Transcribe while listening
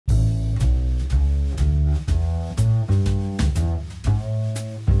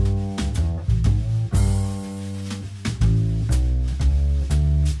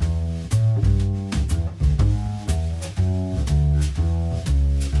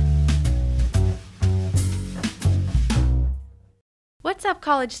What's up,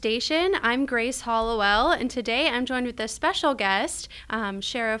 College Station? I'm Grace Hollowell, and today I'm joined with a special guest,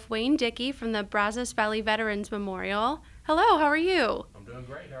 Sheriff Wayne Dicky from the Brazos Valley Veterans Memorial. Hello, how are you? I'm doing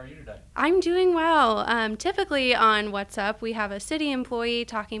great. How are you today? I'm doing well. Typically on What's Up, we have a city employee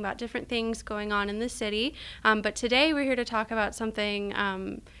talking about different things going on in the city, but today we're here to talk about something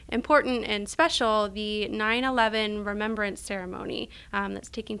important and special, the 9/11 Remembrance Ceremony that's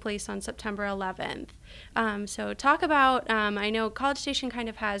taking place on September 11th. So talk about, I know College Station kind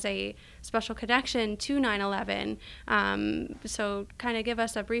of has a special connection to 9/11, so kind of give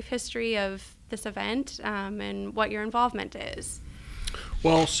us a brief history of this event and what your involvement is.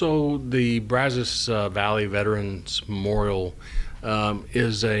 Well, so the Brazos Valley Veterans Memorial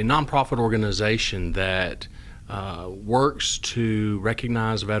is a nonprofit organization that works to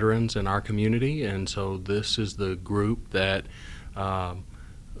recognize veterans in our community, and so this is the group that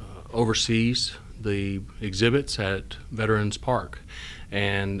oversees the exhibits at Veterans Park.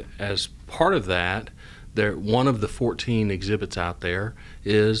 And as part of that, one of the 14 exhibits out there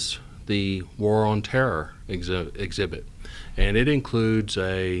is the War on Terror exhibit, and it includes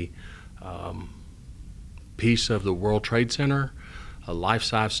a piece of the World Trade Center, a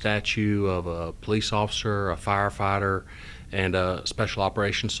life-size statue of a police officer, a firefighter, and a special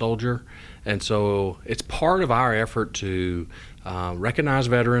operations soldier. And so it's part of our effort to recognize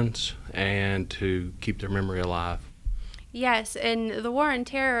veterans and to keep their memory alive. Yes, and the War on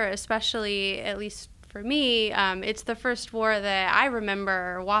Terror, especially, at least for me, it's the first war that I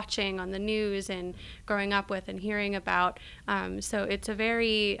remember watching on the news and growing up with and hearing about. So it's a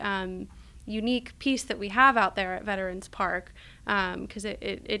very unique piece that we have out there at Veterans Park, because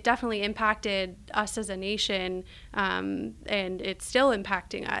it definitely impacted us as a nation, and it's still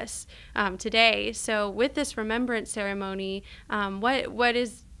impacting us today. So with this remembrance ceremony, what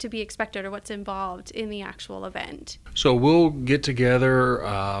is to be expected, or what's involved in the actual event? So we'll get together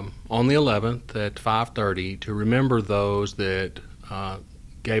on the 11th at 5:30 to remember those that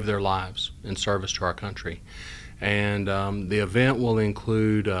gave their lives in service to our country. And the event will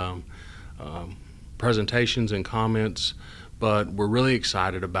include presentations and comments, but we're really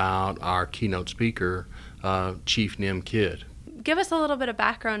excited about our keynote speaker, Chief Nim Kidd. Give us a little bit of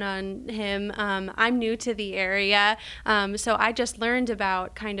background on him. I'm new to the area, so I just learned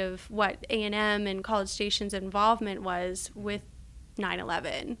about kind of what A&M and College Station's involvement was with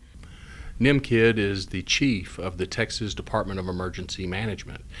 9/11. Nim Kidd is the chief of the Texas Department of Emergency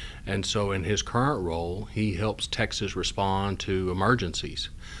Management, and so in his current role, he helps Texas respond to emergencies.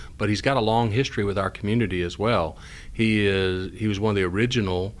 But he's got a long history with our community as well. He was one of the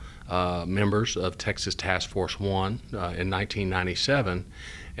original members of Texas Task Force 1 in 1997,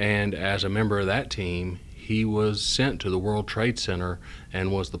 and as a member of that team, he was sent to the World Trade Center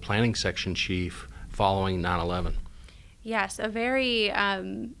and was the planning section chief following 9/11. Yes, a very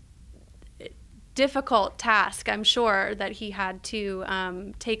difficult task, I'm sure, that he had to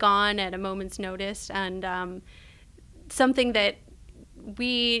take on at a moment's notice, and something that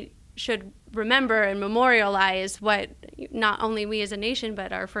we should remember and memorialize what not only we as a nation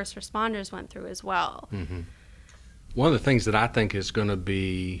but our first responders went through as well. Mm-hmm. One of the things that I think is going to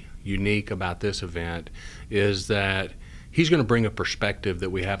be unique about this event is that he's going to bring a perspective that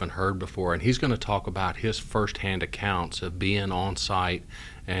we haven't heard before, and he's going to talk about his firsthand accounts of being on site,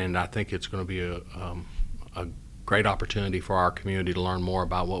 and I think it's going to be a great opportunity for our community to learn more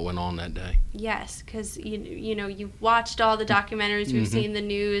about what went on that day. Yes, because you know, you've watched all the documentaries, we've seen the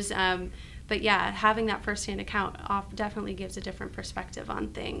news, but yeah, having that firsthand account definitely gives a different perspective on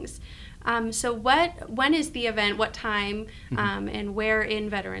things. So when is the event, what time, and where in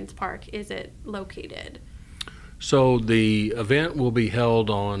Veterans Park is it located? So the event will be held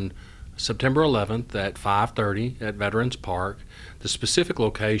on September 11th at 5:30 at Veterans Park. The specific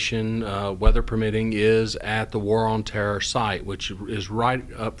location, weather permitting, is at the War on Terror site, which is right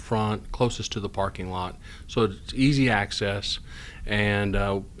up front, closest to the parking lot. So it's easy access, and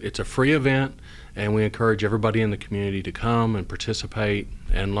it's a free event, and we encourage everybody in the community to come and participate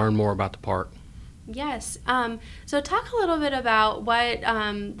and learn more about the park. Yes. So talk a little bit about what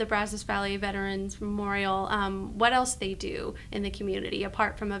the Brazos Valley Veterans Memorial, what else they do in the community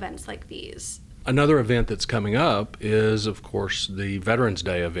apart from events like these. Another event that's coming up is, of course, the Veterans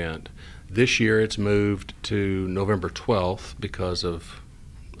Day event. This year it's moved to November 12th because of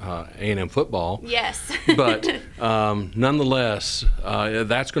A&M football. Yes. But nonetheless,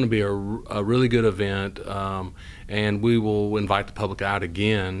 that's going to be a really good event, and we will invite the public out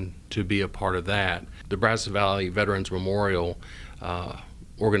again to be a part of that. The Brazos Valley Veterans Memorial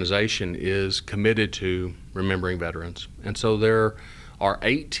organization is committed to remembering veterans, and so there are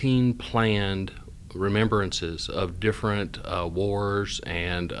 18 planned remembrances of different wars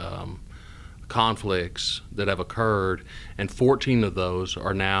and conflicts that have occurred, and 14 of those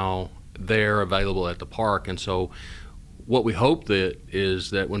are now there available at the park. And so what we hope that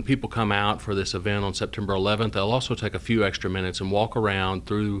is that when people come out for this event on September 11th, they'll also take a few extra minutes and walk around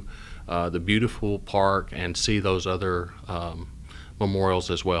through the beautiful park and see those other memorials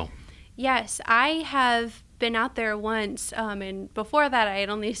as well. Yes, I have been out there once, and before that I had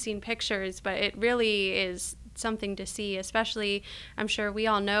only seen pictures, but it really is something to see, especially I'm sure we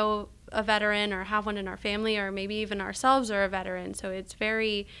all know a veteran or have one in our family, or maybe even ourselves are a veteran, so it's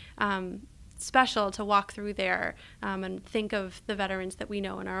very special to walk through there and think of the veterans that we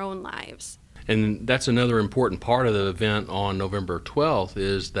know in our own lives. And that's another important part of the event on November 12th,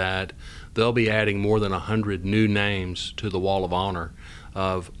 is that they'll be adding more than 100 new names to the Wall of Honor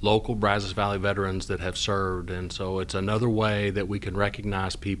of local Brazos Valley veterans that have served. And so it's another way that we can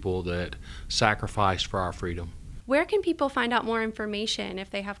recognize people that sacrificed for our freedom. Where can people find out more information if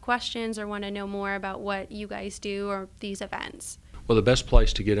they have questions or want to know more about what you guys do or these events? Well, the best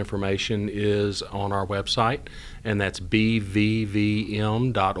place to get information is on our website, and that's bvvm.org.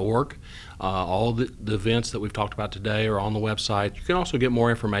 All the events that we've talked about today are on the website. You can also get more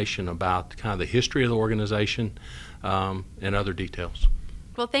information about kind of the history of the organization and other details.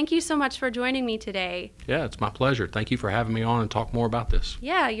 Well, thank you so much for joining me today. Yeah, it's my pleasure. Thank you for having me on and talk more about this.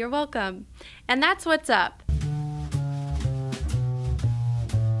 Yeah, you're welcome. And that's what's up.